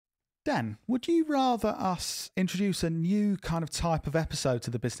Dan, would you rather us introduce a new kind of type of episode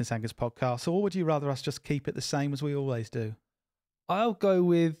to the Business Anchors podcast, or would you rather us just keep it the same as we always do? I'll go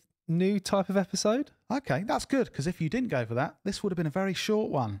with new type of episode. Okay, that's good, because if you didn't go for that, this would have been a very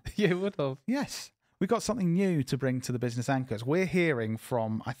short one. Yeah, it would have. Yes. We've got something new to bring to the Business Anchors. We're hearing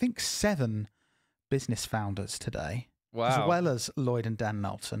from, I think, 7 business founders today, as well as Lloyd and Dan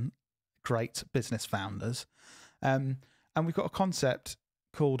Knowlton, great business founders. And we've got a concept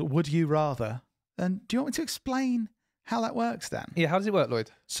called Would You Rather. And do you want me to explain how that works, Dan? Yeah, how does it work, Lloyd?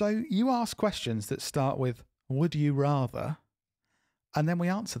 So you ask questions that start with Would you rather, and then we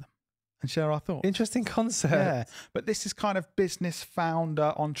answer them and share our thoughts. Interesting concept. Yeah, but this is kind of business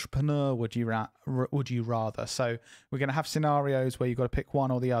founder, entrepreneur, would you rather. So we're going to have scenarios where you've got to pick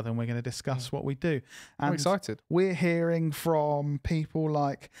one or the other, and we're going to discuss what we do. And I'm excited. We're hearing from people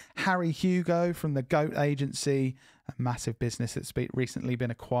like Harry Hugo from the Goat Agency, a massive business that's recently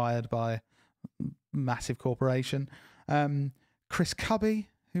been acquired by a massive corporation. Chris Kubby,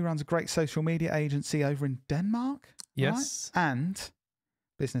 who runs a great social media agency over in Denmark. Yes. Right? And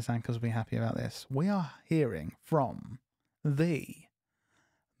Business Anchors will be happy about this. We are hearing from the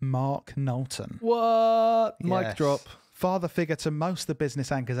Mark Knowlton. What? Yes. Mic drop. Father figure to most of the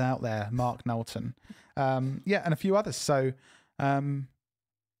business anchors out there, Mark Knowlton. Yeah, and a few others. So,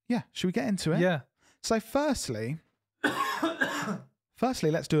 yeah, should we get into it? Yeah. So, firstly,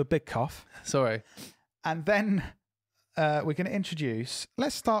 let's do a big cough. Sorry. And then we're going to introduce,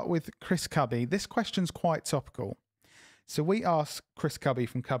 let's start with Chris Kubby. This question's quite topical. So we asked Chris Kubby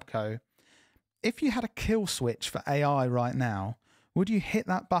from Cubco, if you had a kill switch for AI right now, would you hit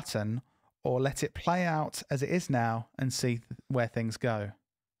that button or let it play out as it is now and see where things go?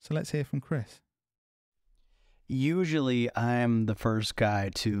 So let's hear from Chris. Usually I'm the first guy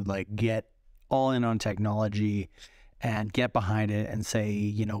to like get all in on technology and get behind it and say,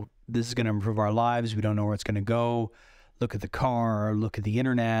 you know, this is going to improve our lives. We don't know where it's going to go. Look at the car, look at the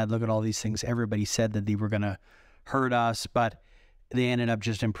internet, look at all these things. Everybody said that they were going to hurt us, but they ended up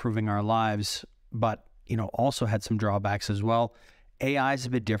just improving our lives, but, you know, also had some drawbacks as well. AI is a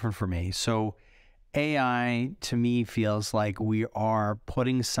bit different for me. So AI to me feels like we are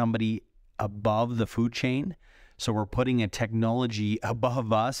putting somebody above the food chain. So we're putting a technology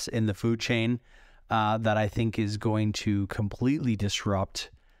above us in the food chain that I think is going to completely disrupt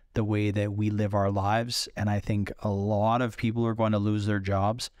the way that we live our lives. And I think a lot of people are going to lose their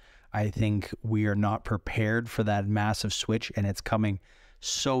jobs. I think we are not prepared for that massive switch, and it's coming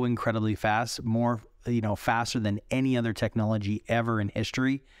so incredibly fast, more, you know, faster than any other technology ever in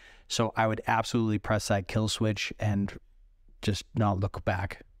history. So I would absolutely press that kill switch and just not look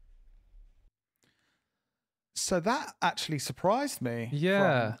back. So that actually surprised me.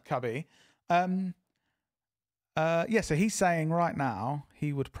 Yeah. From Kubby. Yeah, so he's saying right now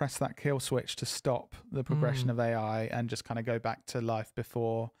he would press that kill switch to stop the progression of AI and just kind of go back to life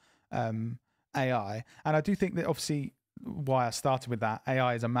before AI. And I do think that obviously why I started with that,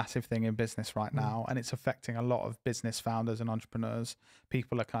 AI is a massive thing in business right now, and it's affecting a lot of business founders and entrepreneurs.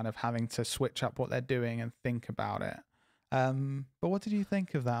 People are kind of having to switch up what they're doing and think about it. But what did you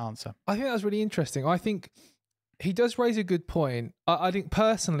think of that answer? I think that was really interesting. I think he does raise a good point. I think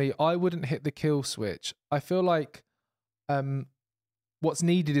personally, I wouldn't hit the kill switch. I feel like what's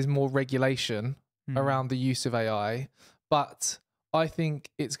needed is more regulation around the use of AI, but I think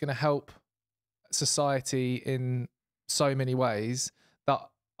it's going to help society in so many ways that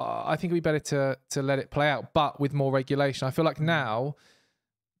I think it'd be better to let it play out, but with more regulation. I feel like now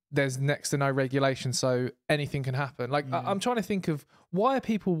there's next to no regulation, so anything can happen. Like I'm trying to think of why are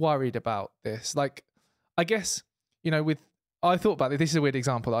people worried about this? Like, I guess, you know, I thought about it. This is a weird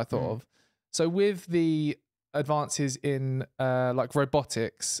example that I thought of. So with the advances in like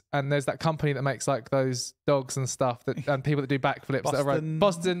robotics, and there's that company that makes like those dogs and stuff that and people that do backflips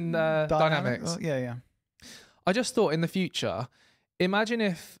Boston Dynamics. Yeah. I just thought in the future, imagine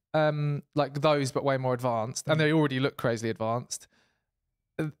if like those but way more advanced, and they already look crazily advanced.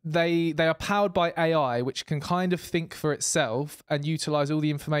 They are powered by AI, which can kind of think for itself and utilize all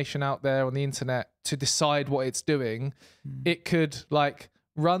the information out there on the internet to decide what it's doing. It could like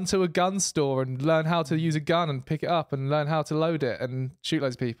run to a gun store and learn how to use a gun and pick it up and learn how to load it and shoot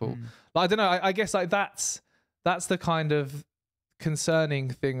loads of people. Like, I don't know. I guess like that's the kind of concerning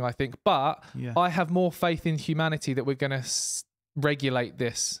thing, I think. But I have more faith in humanity that we're going to regulate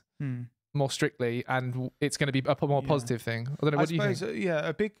this more strictly, and it's going to be a more positive thing. I don't know. What do you think? Yeah,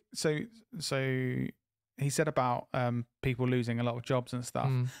 a big. So he said about people losing a lot of jobs and stuff,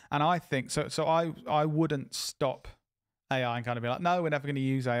 and I think so. So I wouldn't stop AI and kind of be like, no, we're never going to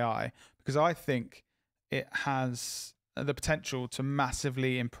use AI, because I think it has the potential to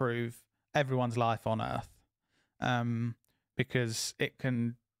massively improve everyone's life on Earth, because it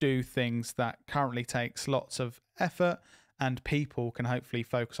can do things that currently takes lots of effort, and people can hopefully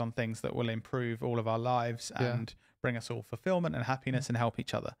focus on things that will improve all of our lives and bring us all fulfillment and happiness and help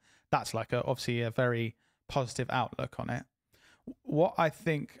each other. That's like obviously a very positive outlook on it. What I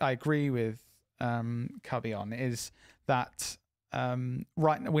think I agree with Kubby on is that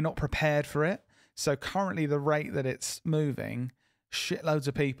right now we're not prepared for it. So currently the rate that it's moving, shitloads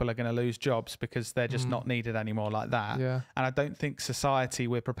of people are going to lose jobs because they're just not needed anymore like that. Yeah. And I don't think society,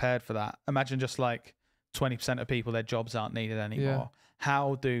 we're prepared for that. Imagine just like 20% of people, their jobs aren't needed anymore. Yeah.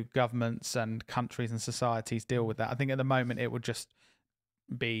 How do governments and countries and societies deal with that? I think at the moment it would just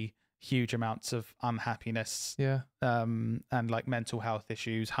be huge amounts of unhappiness, and like mental health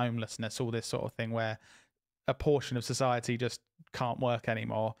issues, homelessness, all this sort of thing, where a portion of society just can't work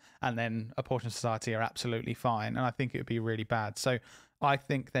anymore, and then a portion of society are absolutely fine. And I think it would be really bad. So I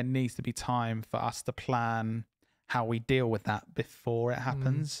think there needs to be time for us to plan how we deal with that before it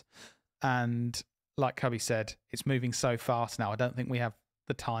happens. And like Kubby said, it's moving so fast now. I don't think we have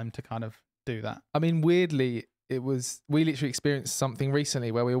the time to kind of do that. I mean, weirdly, we literally experienced something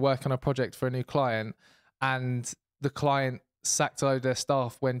recently where we were working on a project for a new client, and the client sacked a load of their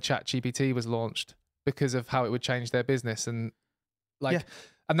staff when ChatGPT was launched because of how it would change their business. And like,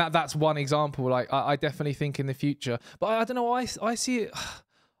 and that's one example. Like, I definitely think in the future, but I don't know. I see it.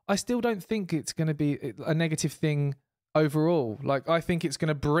 I still don't think it's going to be a negative thing overall. Like, I think it's going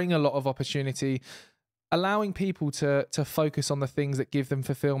to bring a lot of opportunity, allowing people to focus on the things that give them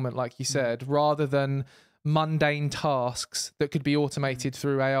fulfillment, like you said, rather than mundane tasks that could be automated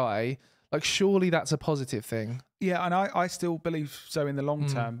through AI. Like, surely that's a positive thing. Yeah, and I still believe so in the long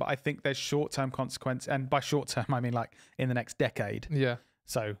term, but I think there's short-term consequence, and by short-term I mean like in the next decade. Yeah.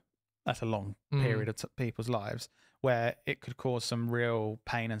 So that's a long period of people's lives where it could cause some real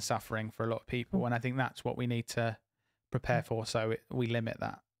pain and suffering for a lot of people, and I think that's what we need to prepare for, so we limit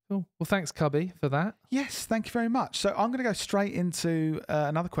that. Cool. Well, thanks, Kubby, for that. Yes, thank you very much. So I'm going to go straight into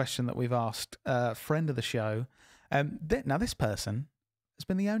another question that we've asked a friend of the show. Now, this person has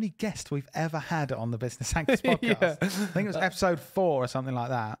been the only guest we've ever had on the Business Anchors podcast. I think it was episode 4 or something like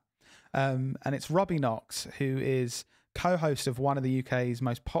that. And it's Robbie Knox, who is co-host of one of the UK's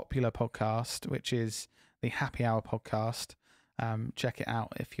most popular podcasts, which is the Happy Hour podcast. Check it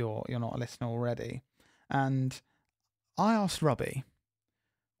out if you're not a listener already. And I asked Robbie,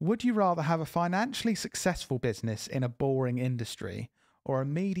 would you rather have a financially successful business in a boring industry or a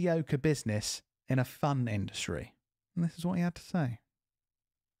mediocre business in a fun industry? And this is what he had to say.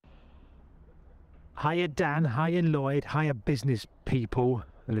 Hiya Dan, hiya Lloyd, hiya business people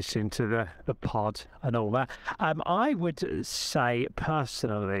listening to the pod and all that. I would say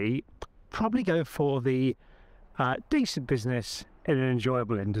personally, probably go for the decent business in an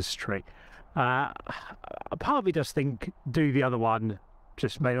enjoyable industry. Part of me does think do the other one,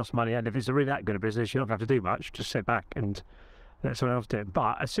 just made us money, and if it's a really that good a business, you don't have to do much, just sit back and let someone else do it.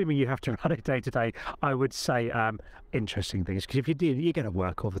 But assuming you have to run it day to day, I would say interesting things, because if you do, you're going to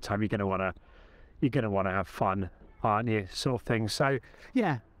work all the time. You're going to want to have fun, aren't you? Sort of thing. So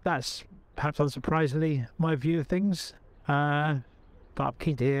yeah, that's perhaps unsurprisingly my view of things. But I'm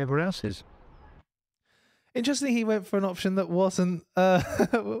keen to hear everyone else's. Interestingly, he went for an option that wasn't.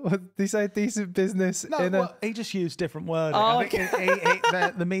 Did he say decent business? No, he just used different wording. Oh, I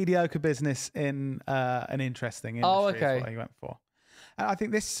think the mediocre business in an interesting industry is what he went for. And I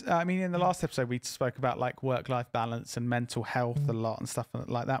think this. I mean, in the last episode, we spoke about like work-life balance and mental health a lot and stuff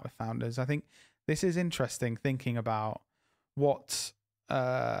like that with founders. I think this is interesting, thinking about what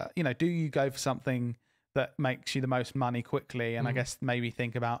do you go for something that makes you the most money quickly, and I guess maybe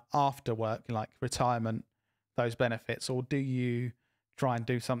think about after work, like retirement, those benefits, or do you try and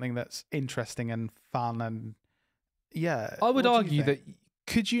do something that's interesting and fun? And I would argue that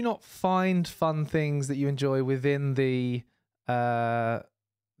could you not find fun things that you enjoy within the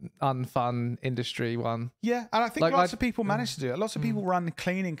unfun industry one? Yeah, and I think lots of people manage to do it. Lots of people run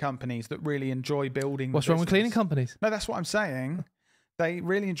cleaning companies that really enjoy building. What's wrong with cleaning companies? No, that's what I'm saying. They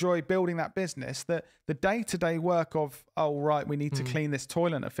really enjoy building that business. That the day-to-day work of, oh, right, we need to clean this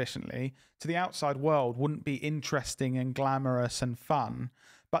toilet efficiently, to the outside world wouldn't be interesting and glamorous and fun.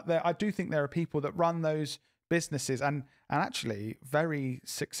 But I do think there are people that run those businesses and actually very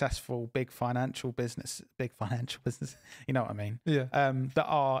successful big financial business, you know what I mean? Yeah. That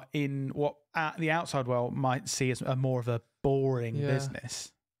are in what the outside world might see as a more of a boring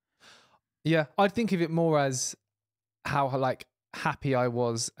business. Yeah, I'd think of it more as how happy I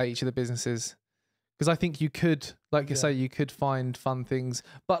was at each of the businesses, because I think you could, like you say, you could find fun things,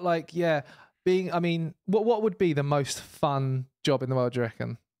 but I mean, what would be the most fun job in the world, do you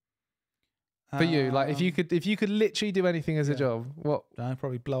reckon? For you, like if you could literally do anything as a job, what? I'd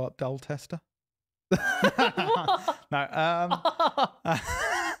probably blow up Dull Tester. No,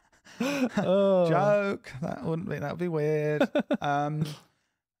 joke. That would be weird.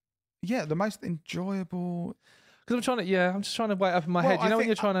 Yeah, the most enjoyable. Because I'm just trying to weigh it up in my head. You know when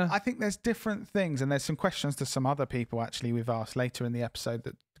you're trying to. I think there's different things, and there's some questions to some other people actually we've asked later in the episode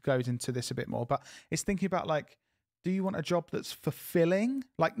that goes into this a bit more. But it's thinking about like, do you want a job that's fulfilling?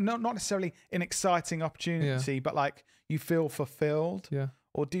 Like not necessarily an exciting opportunity, but like you feel fulfilled. Yeah.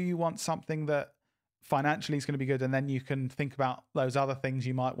 Or do you want something that financially is going to be good, and then you can think about those other things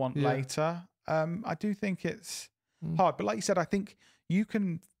you might want later? I do think it's hard, but like you said, I think you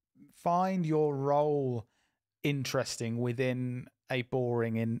can find your role interesting within a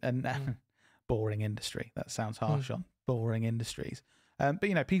boring boring industry. That sounds harsh on boring industries. But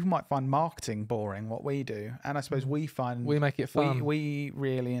you know, people might find marketing boring, what we do, and I suppose we make it fun. We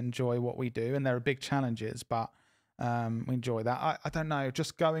really enjoy what we do, and there are big challenges, but we enjoy that. I don't know,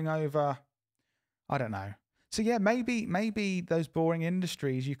 just going over, I don't know. So yeah, maybe those boring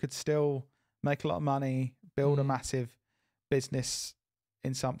industries you could still make a lot of money, build a massive business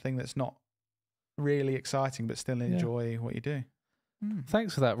in something that's not really exciting, but still enjoy what you do.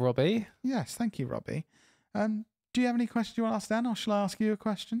 Thanks for that, Robbie. Yes, thank you, Robbie. Do you have any questions you want to ask Dan, or shall I ask you a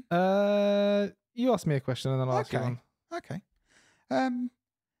question? You ask me a question and then I'll ask you one. Okay.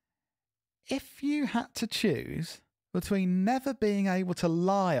 If you had to choose between never being able to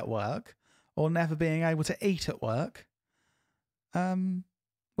lie at work or never being able to eat at work,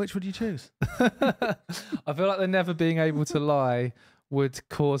 which would you choose? I feel like the never being able to lie would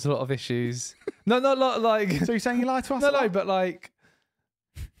cause a lot of issues. No, not like. So you're saying you lie to us? No, but like,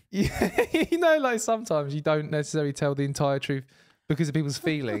 you know, like sometimes you don't necessarily tell the entire truth because of people's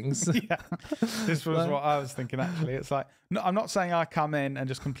feelings. Yeah, this was what I was thinking actually. It's like, no, I'm not saying I come in and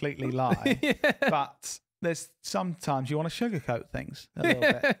just completely lie, but there's sometimes you want to sugarcoat things a little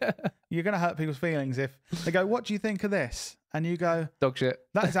bit. You're going to hurt people's feelings if they go, "What do you think of this?" And you go, "Dog shit."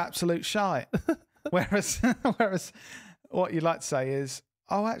 That is absolute shite. Whereas what you'd like to say is,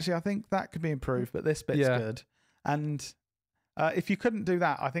 "Oh, actually, I think that could be improved, but this bit's good." And if you couldn't do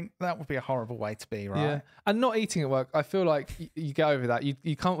that, I think that would be a horrible way to be, right? Yeah. And not eating at work, I feel like you get over that.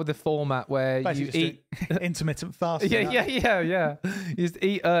 You come up with the format where basically you eat intermittent fasting. Yeah. You just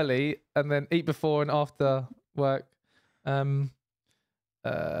eat early and then eat before and after work. I've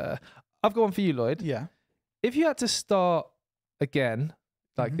got one for you, Lloyd. Yeah. If you had to start again,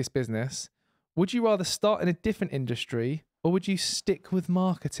 like this business, would you rather start in a different industry or would you stick with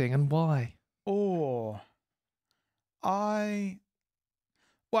marketing, and why? I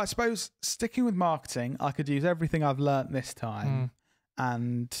suppose sticking with marketing, I could use everything I've learnt this time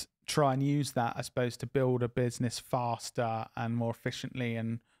and try and use that, I suppose, to build a business faster and more efficiently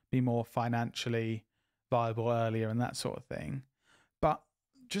and be more financially viable earlier and that sort of thing. But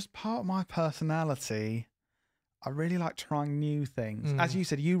just part of my personality, I really like trying new things. As you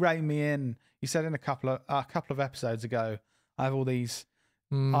said, you reined me in. You said in a couple of episodes ago, I have all these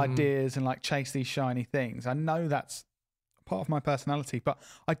ideas and like chase these shiny things. I know that's part of my personality, but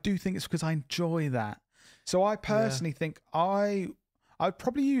I do think it's because I enjoy that. So I personally think I'd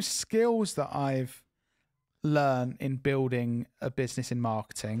probably use skills that I've learned in building a business in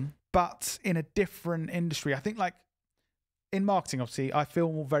marketing, but in a different industry. I think like in marketing, obviously, I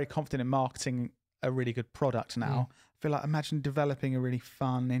feel very confident in marketing a really good product now. I feel like imagine developing a really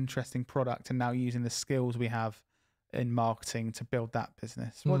fun, interesting product and now using the skills we have in marketing to build that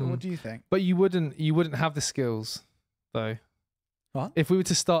business. What do you think? But you wouldn't have the skills though. What? If we were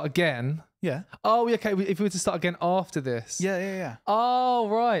to start again? Yeah. Oh, okay. If we were to start again after this? Yeah. Oh,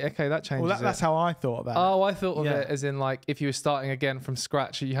 right. Okay, that changes. Well, that's how I thought about it. Oh, I thought of it as in like if you were starting again from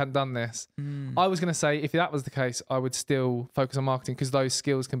scratch, you hadn't done this. I was going to say if that was the case, I would still focus on marketing because those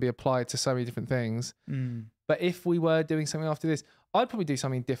skills can be applied to so many different things. But if we were doing something after this, I'd probably do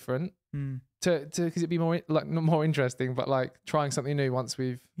something different to because it'd be more like not more interesting, but like trying something new once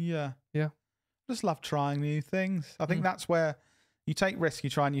we've just love trying new things. I think that's where you take risks, you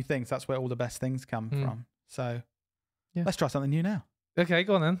try new things. That's where all the best things come from. So let's try something new now. Okay,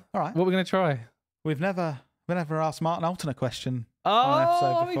 go on then. All right. What are we going to try? We've never asked Martin Alton a question on an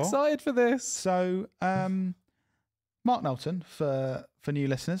episode before. I'm excited for this. So Martin Alton, for new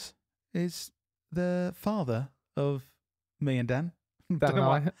listeners, is the father of me and Dan. Dan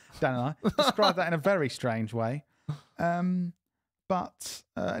and I. Describe that in a very strange way. But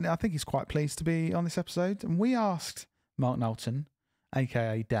I think he's quite pleased to be on this episode. And we asked Martin Alton,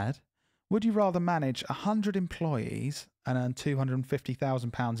 aka Dad, would you rather manage 100 employees and earn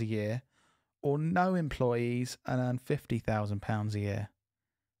 £250,000 a year, or no employees and earn £50,000 a year?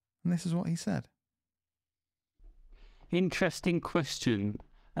 And this is what he said. Interesting question.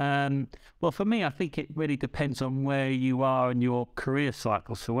 Well, for me, I think it really depends on where you are in your career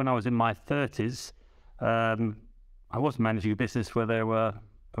cycle. So when I was in my 30s, I was managing a business where there were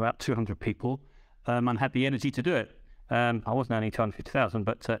about 200 people and had the energy to do it. I wasn't earning 250,000,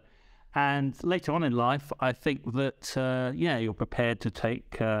 but and later on in life, I think that you're prepared to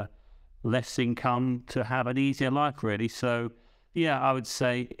take less income to have an easier life, really. So yeah, I would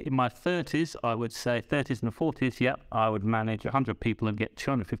say in my 30s, 30s and 40s, I would manage 100 people and get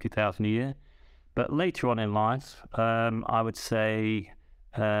 250,000 a year. But later on in life, I would say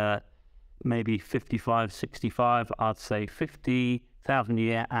maybe 55, 65, I'd say 50,000 a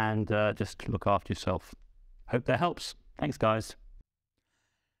year and just look after yourself. Hope that helps. Thanks, guys.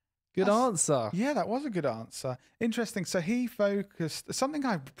 Good answer. Yeah, that was a good answer. Interesting. So he focused, something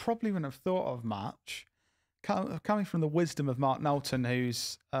I probably wouldn't have thought of much, coming from the wisdom of Mark Knowlton,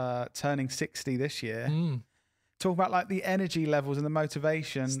 who's turning 60 this year. Talk about like the energy levels and the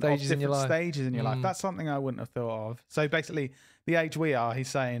motivation Stages of in your different life. stages in your life. That's something I wouldn't have thought of. So basically, the age we are, he's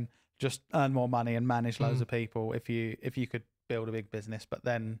saying, just earn more money and manage loads of people if you could build a big business, but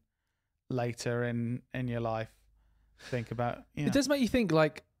then later in your life, think about. It does make you think,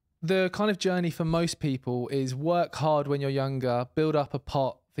 like, the kind of journey for most people is work hard when you're younger, build up a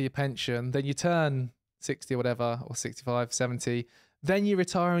pot for your pension, then you turn 60 or whatever, or 65, 70, then you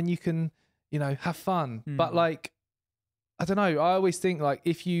retire and you can, have fun. But like, I don't know, I always think like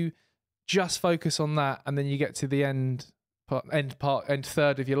if you just focus on that and then you get to the end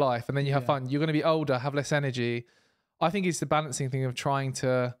third of your life and then you have fun, you're going to be older, have less energy. I think it's the balancing thing of trying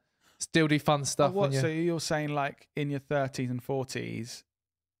to still do fun stuff. So you're saying like in your 30s and 40s,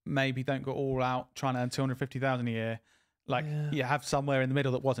 maybe don't go all out trying to earn 250,000 a year. Like you have somewhere in the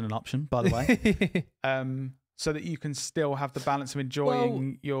middle that wasn't an option, by the way, so that you can still have the balance of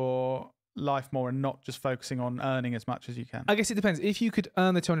enjoying your life more and not just focusing on earning as much as you can. I guess it depends. If you could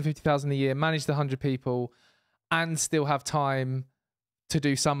earn the 250,000 a year, manage the 100 people, and still have time to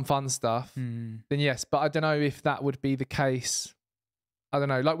do some fun stuff, then yes. But I don't know if that would be the case. I don't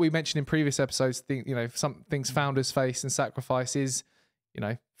know. Like we mentioned in previous episodes, some things founders face and sacrifice is,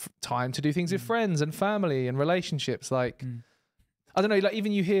 time to do things with friends and family and relationships. Like, I don't know, like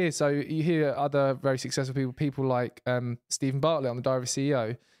even you hear other very successful people like Stephen Bartlett on the Diary of a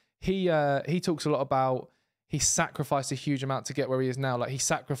CEO. He talks a lot about he sacrificed a huge amount to get where he is now. Like he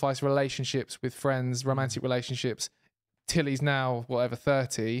sacrificed relationships with friends, romantic relationships, till he's now,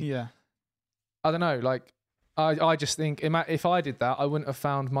 30. Yeah. I don't know, like I just think if I did that, I wouldn't have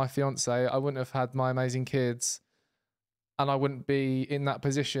found my fiance, I wouldn't have had my amazing kids, and I wouldn't be in that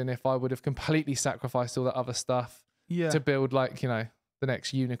position if I would have completely sacrificed all that other stuff to build the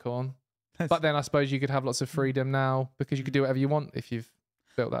next unicorn. But then I suppose you could have lots of freedom now because you could do whatever you want if you've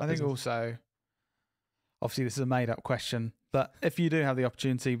built that. I think also, obviously this is a made up question, but if you do have the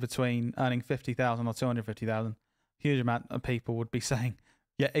opportunity between earning 50,000 or 250,000, huge amount of people would be saying,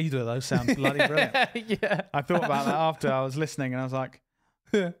 yeah, either of those sound bloody brilliant. Yeah. I thought about that after I was listening and I was like,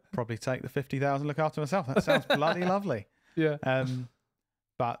 probably take the 50,000, look after myself. That sounds bloody lovely. Yeah.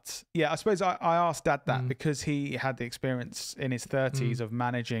 But yeah, I suppose I asked Dad that because he had the experience in his 30s of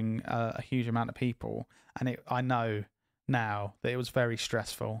managing a huge amount of people. And I know now that it was very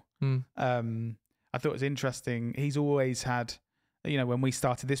stressful. I thought it was interesting. He's always had, when we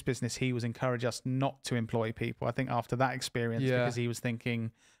started this business, he was encouraged us not to employ people. I think after that experience, because he was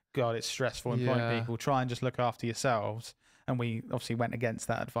thinking, God, it's stressful employing people. Try and just look after yourselves. And we obviously went against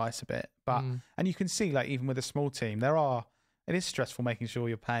that advice a bit. But and you can see, like, even with a small team, it is stressful making sure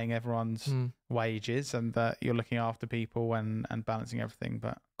you're paying everyone's wages and that you're looking after people and balancing everything.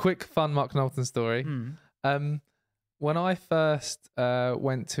 But quick fun Mark Knowlton story. When I first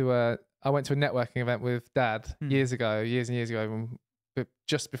went to a networking event with Dad years and years ago,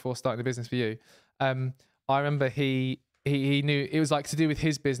 just before starting the business for you. I remember he knew it was like to do with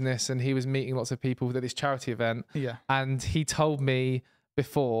his business, and he was meeting lots of people at this charity event. Yeah, and he told me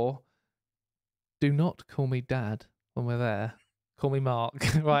before, do not call me Dad when we're there. Call me Mark,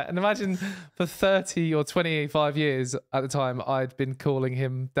 right? And imagine for 30 or 25 years at the time, I'd been calling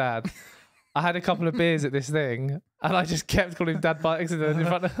him Dad. I had a couple of beers at this thing, and I just kept calling him Dad by accident in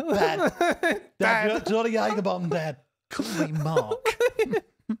front of Dad. Johnny Jagerbomb, Dad. Call me Mark.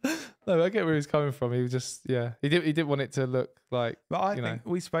 No, I get where he was coming from. He was just, he didn't want it to look like. But I think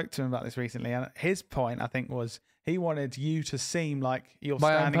we spoke to him about this recently, and his point, I think, was he wanted you to seem like you're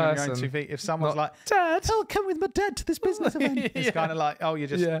standing on your own 2 feet. If someone's like, Dad, I'll come with my dad to this business event. It's kind of like, oh, you're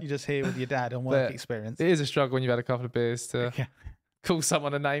just here with your dad on work experience. It is a struggle when you've had a couple of beers to call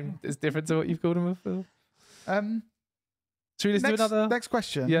someone a name that's different to what you've called them before. Should we just do Next, another? next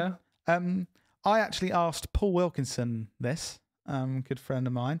question. Yeah. I actually asked Paul Wilkinson this, good friend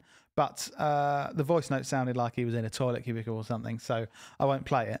of mine, but the voice note sounded like he was in a toilet cubicle or something, so I won't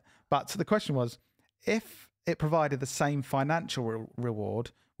play it. But the question was, if it provided the same financial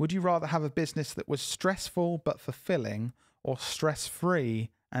reward, would you rather have a business that was stressful but fulfilling, or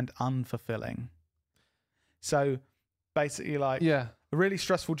stress-free and unfulfilling? So basically, like, Yeah. a really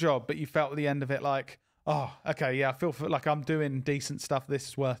stressful job, but you felt at the end of it like, oh, okay, yeah, I feel like I'm doing decent stuff. This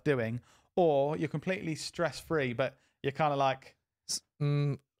is worth doing. Or you're completely stress-free, but you're kind of like,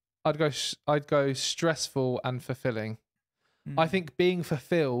 I'd go stressful and fulfilling. I think being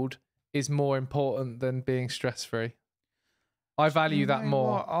fulfilled is more important than being stress-free. I value that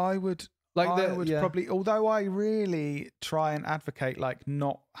more. What? I would probably, although I really try and advocate like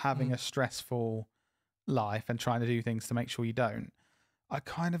not having a stressful life and trying to do things to make sure you don't, I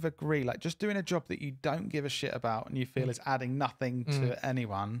kind of agree. Like, just doing a job that you don't give a shit about and you feel is adding nothing to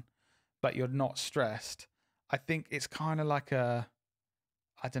anyone, but you're not stressed. I think it's kind of like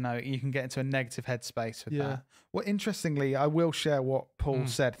I don't know, you can get into a negative headspace with that. Well, interestingly, I will share what Paul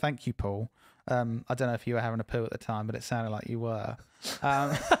said. Thank you, Paul. I don't know if you were having a poo at the time, but it sounded like you were.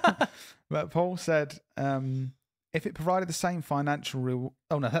 But Paul said, if it provided the same financial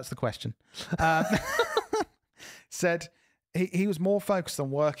oh no, that's the question. Said he was more focused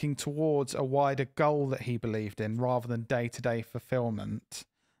on working towards a wider goal that he believed in rather than day-to-day fulfillment,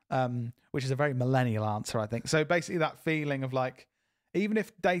 which is a very millennial answer, I think. So basically that feeling of like, even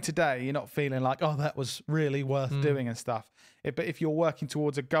if day-to-day you're not feeling like, oh, that was really worth doing and stuff, but if you're working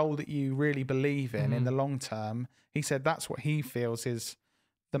towards a goal that you really believe in the long term, he said that's what he feels is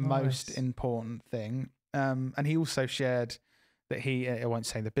the most important thing. And he also shared that I won't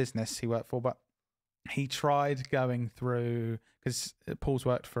say the business he worked for, but he tried going through, because Paul's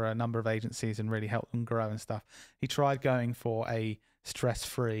worked for a number of agencies and really helped them grow and stuff. He tried going for a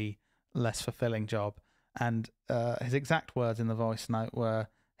stress-free, less fulfilling job. And his exact words in the voice note were,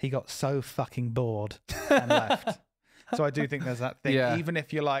 he got so fucking bored and left. So I do think there's that thing. Yeah. Even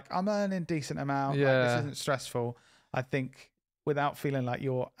if you're like, I'm earning a decent amount, like, this isn't stressful, I think without feeling like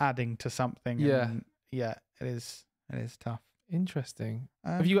you're adding to something, it is tough. Interesting.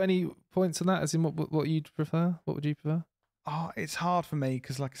 Have you got any points on that? As in what you'd prefer? What would you prefer? Oh, it's hard for me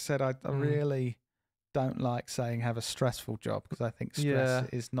because, like I said, I really don't like saying have a stressful job because I think stress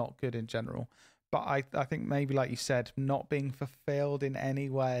is not good in general. But I think maybe, like you said, not being fulfilled in any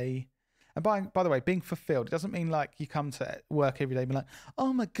way. And by the way, being fulfilled, it doesn't mean like you come to work every day and be like,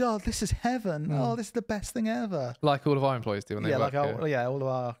 oh my God, this is heaven. Oh, this is the best thing ever. Like all of our employees do when they work here. All of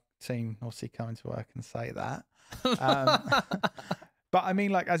our team obviously come into work and say that. But I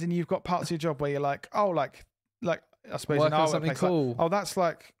mean, like, as in you've got parts of your job where you're like, oh, like I suppose work in our on something workplace, cool. like, oh, that's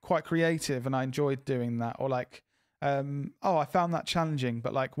like quite creative and I enjoyed doing that. Or like, oh, I found that challenging,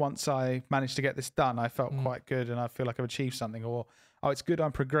 but like once I managed to get this done, I felt quite good and I feel like I've achieved something. Or, oh, it's good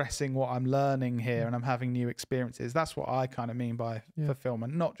I'm progressing what I'm learning here and I'm having new experiences. That's what I kind of mean by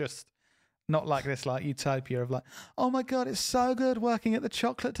fulfillment, not like this like utopia of like, oh my God, it's so good working at the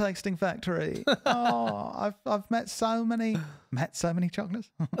chocolate tasting factory. Oh, I've met so many chocolates.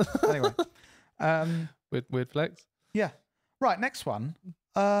 Anyway, weird flex. Yeah. Right. Next one.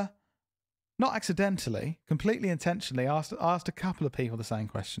 Not accidentally, completely intentionally asked a couple of people the same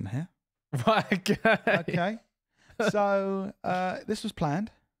question here. Right. Okay. So this was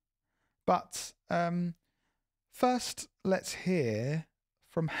planned, but first let's hear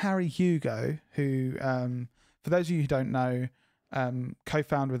from Harry Hugo, who, for those of you who don't know,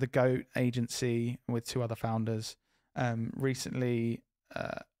 co-founder of the Goat Agency with two other founders, recently,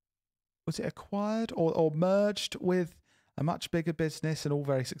 was it acquired or merged with a much bigger business and all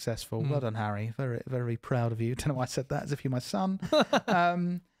very successful. Well done, Harry. Very, very proud of you. Don't know why I said that as if you're my son.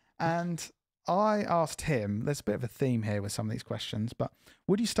 And I asked him, there's a bit of a theme here with some of these questions, but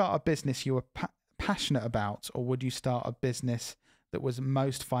would you start a business you were passionate about, or would you start a business that was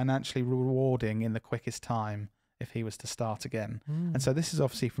most financially rewarding in the quickest time if he was to start again? And so this is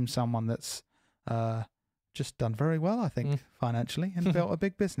obviously from someone that's just done very well, I think, financially and built a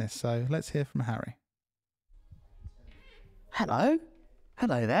big business. So let's hear from Harry. Hello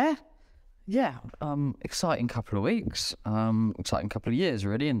there. Yeah, exciting couple of weeks, exciting couple of years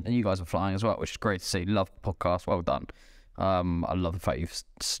really, and you guys are flying as well, which is great to see. Love the podcast, well done. I love the fact you've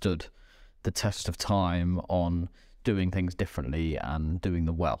stood the test of time on doing things differently and doing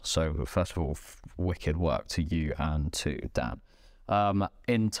them well. So first of all, wicked work to you and to Dan.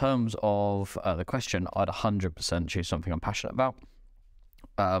 In terms of the question, I'd 100% choose something I'm passionate about.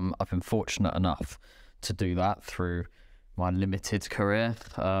 I've been fortunate enough to do that through my limited career,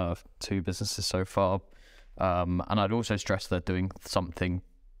 2 businesses so far. And I'd also stress that doing something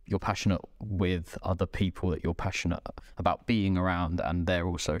you're passionate with other people that you're passionate about being around, and they're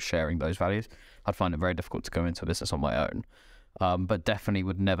also sharing those values. I'd find it very difficult to go into a business on my own, but definitely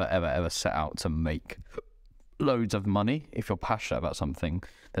would never, ever, ever set out to make loads of money. If you're passionate about something,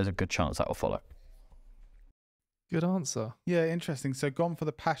 there's a good chance that will follow. Good answer. Yeah, interesting. So gone for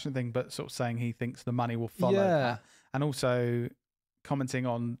the passion thing, but sort of saying he thinks the money will follow. Yeah. And also commenting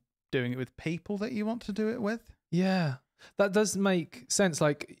on doing it with people that you want to do it with. Yeah, that does make sense.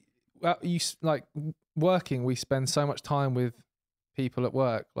 Like, working, we spend so much time with people at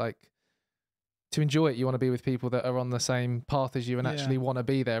work. Like, to enjoy it, you want to be with people that are on the same path as you and actually want to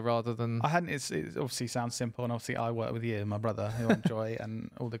be there, rather than. It obviously sounds simple, and obviously I work with you and my brother, who I enjoy, and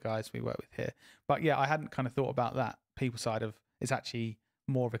all the guys we work with here. But yeah, I hadn't kind of thought about that people side of it's actually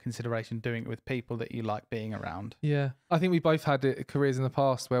more of a consideration doing it with people that you like being around. Yeah, I think we both had careers in the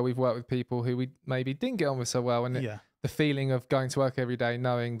past where we've worked with people who we maybe didn't get on with so well, and the feeling of going to work every day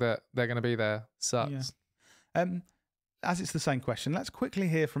knowing that they're going to be there sucks. Yeah. As it's the same question, let's quickly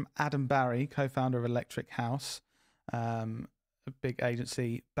hear from Adam Barry, co-founder of Electric House, a big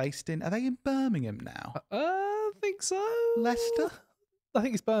agency based in. Are they in Birmingham now? I think so. Leicester. I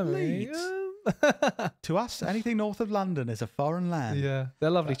think it's Birmingham. Leeds. To us, anything north of London is a foreign land. Yeah, they're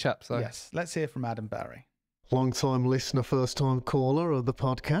lovely chaps, though. Yes, let's hear from Adam Barry. Long-time listener, first-time caller of the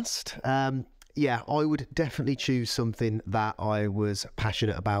podcast. Yeah, I would definitely choose something that I was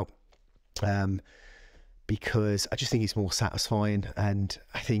passionate about, because I just think it's more satisfying. And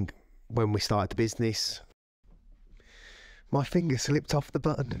I think when we started the business, my finger slipped off the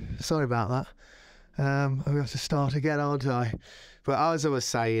button. Sorry about that. I'm going to have to start again, aren't I? But as I was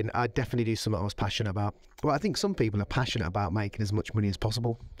saying, I'd definitely do something I was passionate about. Well, I think some people are passionate about making as much money as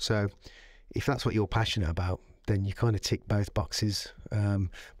possible. So if that's what you're passionate about, then you kind of tick both boxes.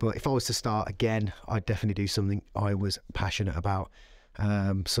 But if I was to start again, I'd definitely do something I was passionate about,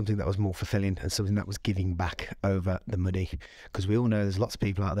 something that was more fulfilling and something that was giving back over the money. Because we all know there's lots of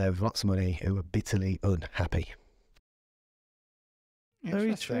people out there with lots of money who are bitterly unhappy.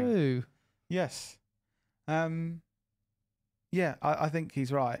 Very true. Yes. Yeah, I think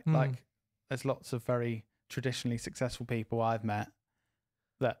he's right. Like, there's lots of very traditionally successful people I've met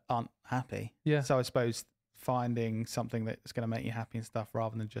that aren't happy. Yeah. So I suppose finding something that's going to make you happy and stuff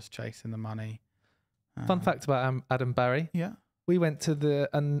rather than just chasing the money. Fun fact about Adam Barry. Yeah. We went to the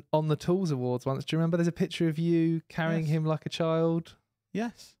On the Tools Awards once. Do you remember? There's a picture of you carrying him like a child.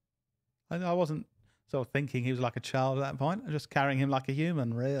 Yes. I wasn't sort of thinking he was like a child at that point. I was just carrying him like a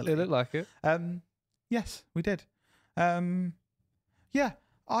human, really. It looked like it. Yes, we did. Yeah,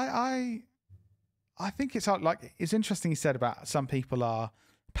 I think it's like it's interesting. He said about some people are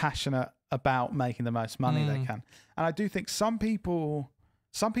passionate about making the most money they can, and I do think some people's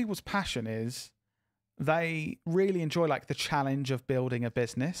passion is they really enjoy like the challenge of building a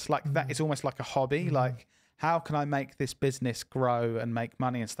business. Like that is almost like a hobby. Like, how can I make this business grow and make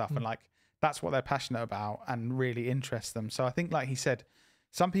money and stuff? And like that's what they're passionate about and really interests them. So I think, like he said,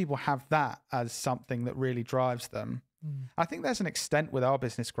 some people have that as something that really drives them. I think there's an extent with our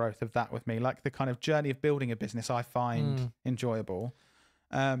business growth of that with me, like the kind of journey of building a business I find enjoyable.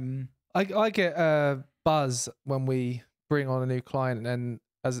 I get a buzz when we bring on a new client, and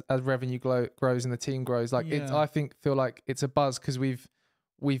as revenue grows and the team grows, like I feel like it's a buzz because we've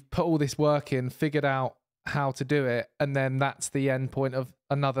put all this work in, figured out how to do it, and then that's the end point of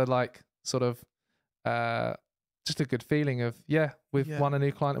another like sort of just a good feeling of we've won a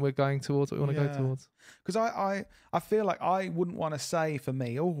new client and we're going towards what we want to go towards. Because I feel like I wouldn't want to say for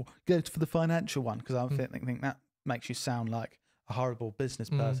me, go for the financial one, because I think that makes you sound like a horrible business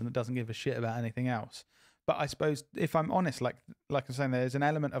person that doesn't give a shit about anything else. But I suppose if I'm honest, like I'm saying, there's an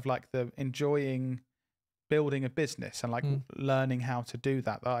element of like the enjoying building a business and like learning how to do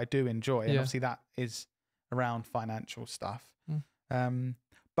that I do enjoy, and obviously that is around financial stuff.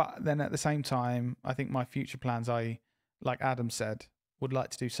 But then at the same time, I think my future plans, like Adam said, would like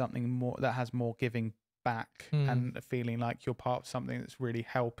to do something more that has more giving back and a feeling like you're part of something that's really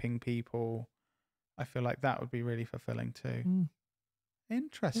helping people. I feel like that would be really fulfilling too.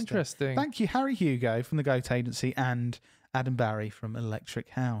 Interesting. Thank you, Harry Hugo from the Goat Agency and Adam Barry from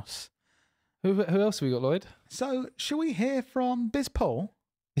Electric House. Who else have we got, Lloyd? So, shall we hear from Biz Paul?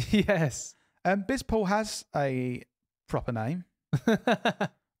 Yes. Biz Paul has a proper name.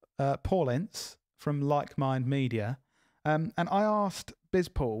 Paul Ince from Like Mind Media. And I asked Biz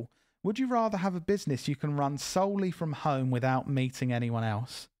Paul, would you rather have a business you can run solely from home without meeting anyone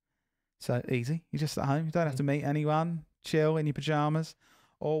else? So easy. You're just at home. You don't have to meet anyone. Chill in your pajamas.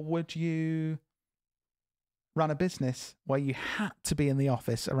 Or would you run a business where you had to be in the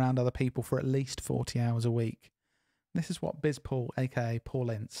office around other people for at least 40 hours a week. This is what Biz Paul, aka Paul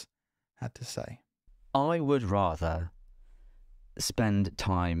Ince, had to say. I would rather spend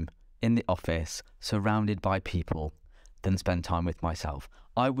time in the office surrounded by people than spend time with myself.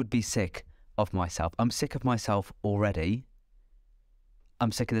 I would be sick of myself. I'm sick of myself already.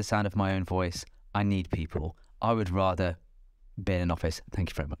 I'm sick of the sound of my own voice. I need people. I would rather be in an office.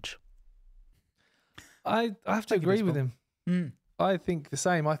 Thank you very much. I have to agree with him. I think the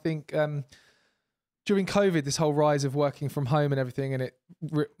same. I think during COVID, this whole rise of working from home and everything, and it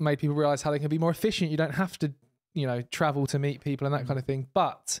made people realize how they can be more efficient. You don't have to, travel to meet people and that kind of thing.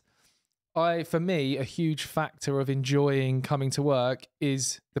 But for me, a huge factor of enjoying coming to work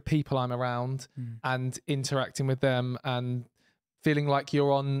is the people I'm around and interacting with them and feeling like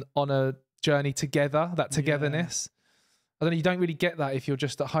you're on a journey together, that togetherness. I don't know, you don't really get that if you're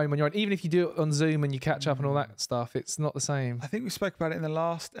just at home on your own. Even if you do it on Zoom and you catch up and all that stuff, it's not the same. I think we spoke about it in the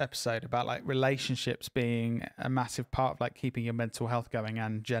last episode about like relationships being a massive part of like keeping your mental health going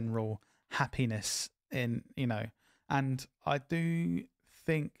and general happiness in, and I do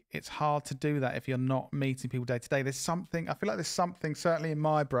think it's hard to do that if you're not meeting people day to day. I feel like there's something certainly in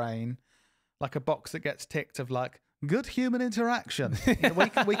my brain, like a box that gets ticked of like, good human interaction.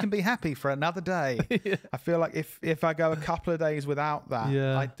 We can be happy for another day. Yeah. I feel like if I go a couple of days without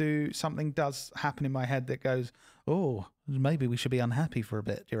that, something does happen in my head that goes, oh, maybe we should be unhappy for a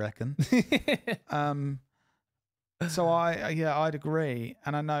bit. Do you reckon? So I'd agree.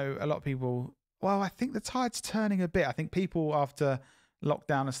 And I know a lot of people, I think the tide's turning a bit. I think people after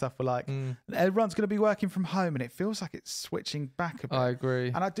lockdown and stuff were like, everyone's going to be working from home, and it feels like it's switching back a bit. I agree.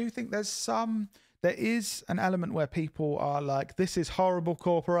 And I do think there is an element where people are like, this is horrible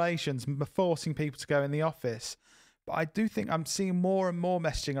corporations forcing people to go in the office. But I do think I'm seeing more and more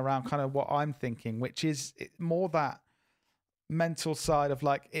messaging around kind of what I'm thinking, which is more that mental side of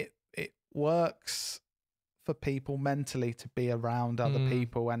like, it works for people mentally to be around other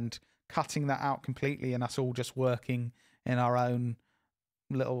people, and cutting that out completely and us all just working in our own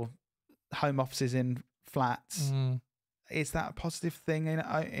little home offices in flats. Is that a positive thing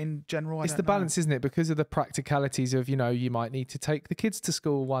in general? It's the balance, isn't it? Because of the practicalities of, you might need to take the kids to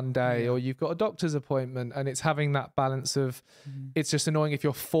school one day, or you've got a doctor's appointment, and it's having that balance of, it's just annoying if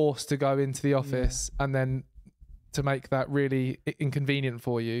you're forced to go into the office and then to make that really inconvenient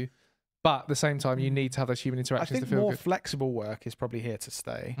for you. But at the same time, you need to have those human interactions to feel good. I think more flexible work is probably here to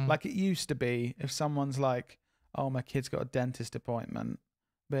stay. Like it used to be, if someone's like, oh, my kid's got a dentist appointment,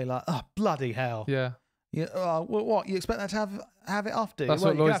 be like, oh, bloody hell. Yeah. What you expect them to have it off? Do that's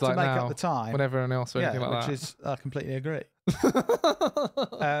what Lloyd's you have like to make now, up the time when everyone else or anything like that. Which is I completely agree.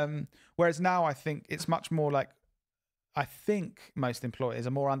 Whereas now I think it's much more like, I think most employers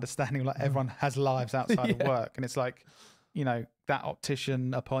are more understanding. Like everyone has lives outside of work, and it's like, that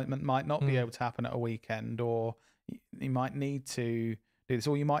optician appointment might not be able to happen at a weekend, or you might need to do this,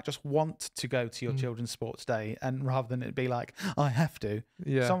 or you might just want to go to your children's sports day, and rather than it be like, I have to,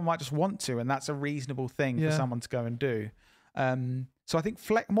 someone might just want to, and that's a reasonable thing for someone to go and do. So I think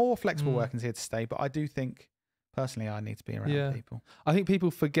more flexible working is here to stay, but I do think personally I need to be around people. I think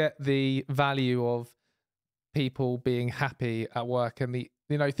people forget the value of people being happy at work, and the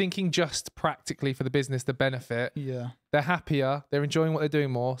thinking just practically for the business, the benefit. They're happier, they're enjoying what they're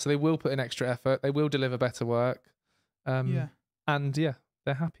doing more, so they will put in extra effort, they will deliver better work. And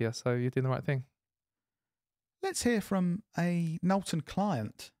they're happier, so you're doing the right thing. Let's hear from a Knowlton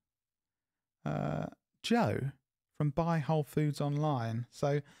client, Joe from Buy Whole Foods Online.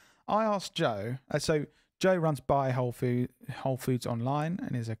 So I asked Joe, so Joe runs Buy Whole Foods Online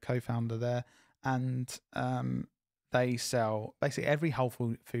and is a co-founder there, and they sell basically every whole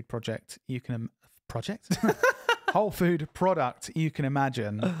food project you can whole food product you can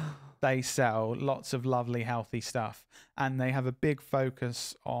imagine. They sell lots of lovely, healthy stuff, and they have a big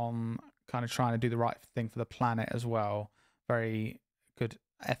focus on kind of trying to do the right thing for the planet as well. Very good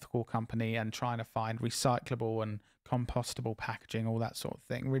ethical company, and trying to find recyclable and compostable packaging, all that sort of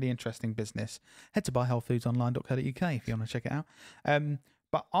thing. Really interesting business. Head to buywholefoodsonline.co.uk if you want to check it out.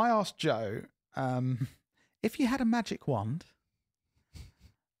 But I asked Joe, if you had a magic wand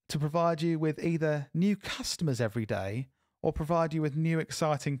to provide you with either new customers every day or provide you with new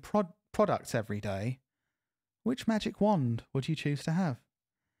exciting products every day, which magic wand would you choose to have?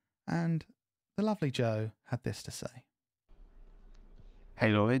 And the lovely Joe had this to say. Hey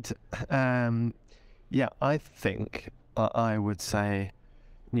Lloyd, I think I would say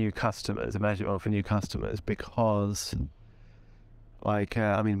new customers, a magic wand for new customers, because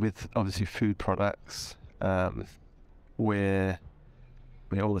with obviously food products, we're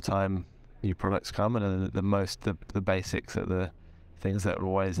all the time new products come, and the basics are the things that are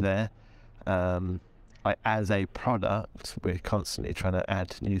always there. As a product, we're constantly trying to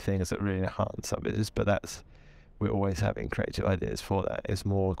add new things that really enhance our business, but we're always having creative ideas for that. It's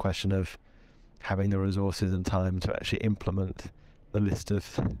more a question of having the resources and time to actually implement the list of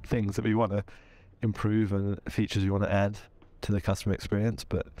things that we want to improve and features we want to add to the customer experience.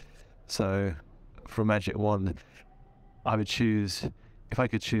 But so for a magic wand, if I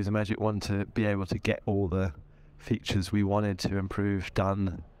could choose a magic wand to be able to get all the features we wanted to improve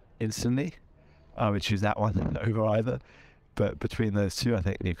done instantly, I would choose that one over either. But between those two, I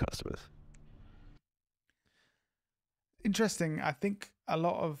think new customers. Interesting. I think a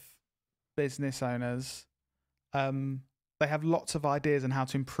lot of business owners, they have lots of ideas on how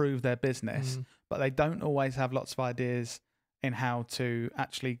to improve their business, but they don't always have lots of ideas in how to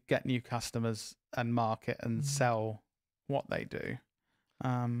actually get new customers and market and sell what they do.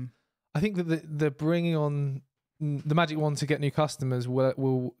 I think that the bringing on the magic wand to get new customers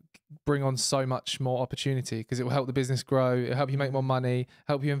will bring on so much more opportunity, because it will help the business grow, it'll help you make more money,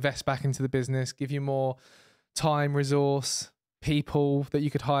 help you invest back into the business, give you more time, resource, people that you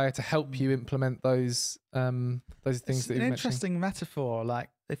could hire to help you implement those things that you've mentioned. An interesting metaphor. Like,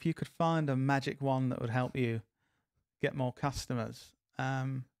 if you could find a magic wand that would help you get more customers,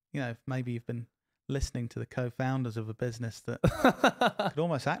 maybe you've been listening to the co-founders of a business that could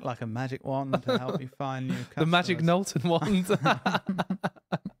almost act like a magic wand to help you find new customers. The magic Knowlton wand.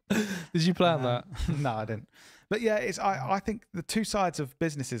 Did you plan that? No, I didn't. But yeah, I think the two sides of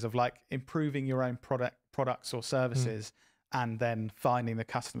businesses of like improving your own products or services and then finding the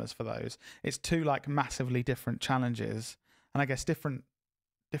customers for those, it's two like massively different challenges. And I guess different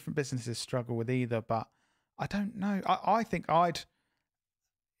businesses struggle with either, but I don't know. I think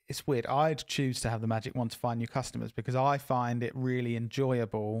it's weird. I'd choose to have the magic wand to find new customers, because I find it really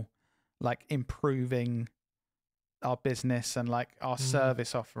enjoyable, like improving our business and like our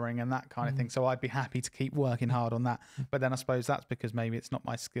service offering and that kind of thing. So I'd be happy to keep working hard on that. But then I suppose that's because maybe it's not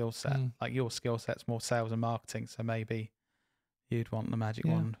my skill set. Like your skill set's more sales and marketing. So maybe you'd want the magic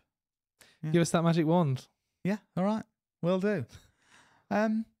wand. Yeah. Give us that magic wand. Yeah. All right. Will do.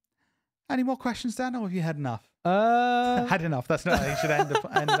 Any more questions, Dan, or have you had enough? Had enough. That's not how you should end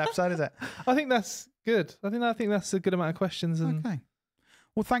an episode, is it? I think that's good. I think that's a good amount of questions. Okay.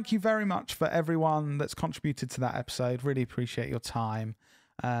 Well, thank you very much for everyone that's contributed to that episode. Really appreciate your time.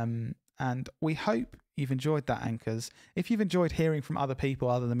 And we hope you've enjoyed that, Anchors. If you've enjoyed hearing from other people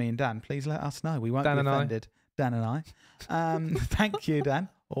other than me and Dan, please let us know. We won't be offended. Dan and I. Thank you, Dan.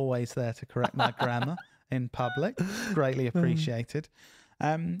 Always there to correct my grammar in public. Greatly appreciated.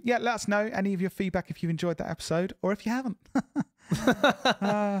 Let us know any of your feedback if you've enjoyed that episode, or if you haven't.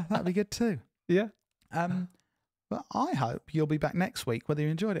 That'd be good too. Yeah. But I hope you'll be back next week, whether you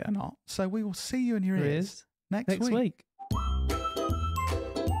enjoyed it or not. So we will see you in your ears next week.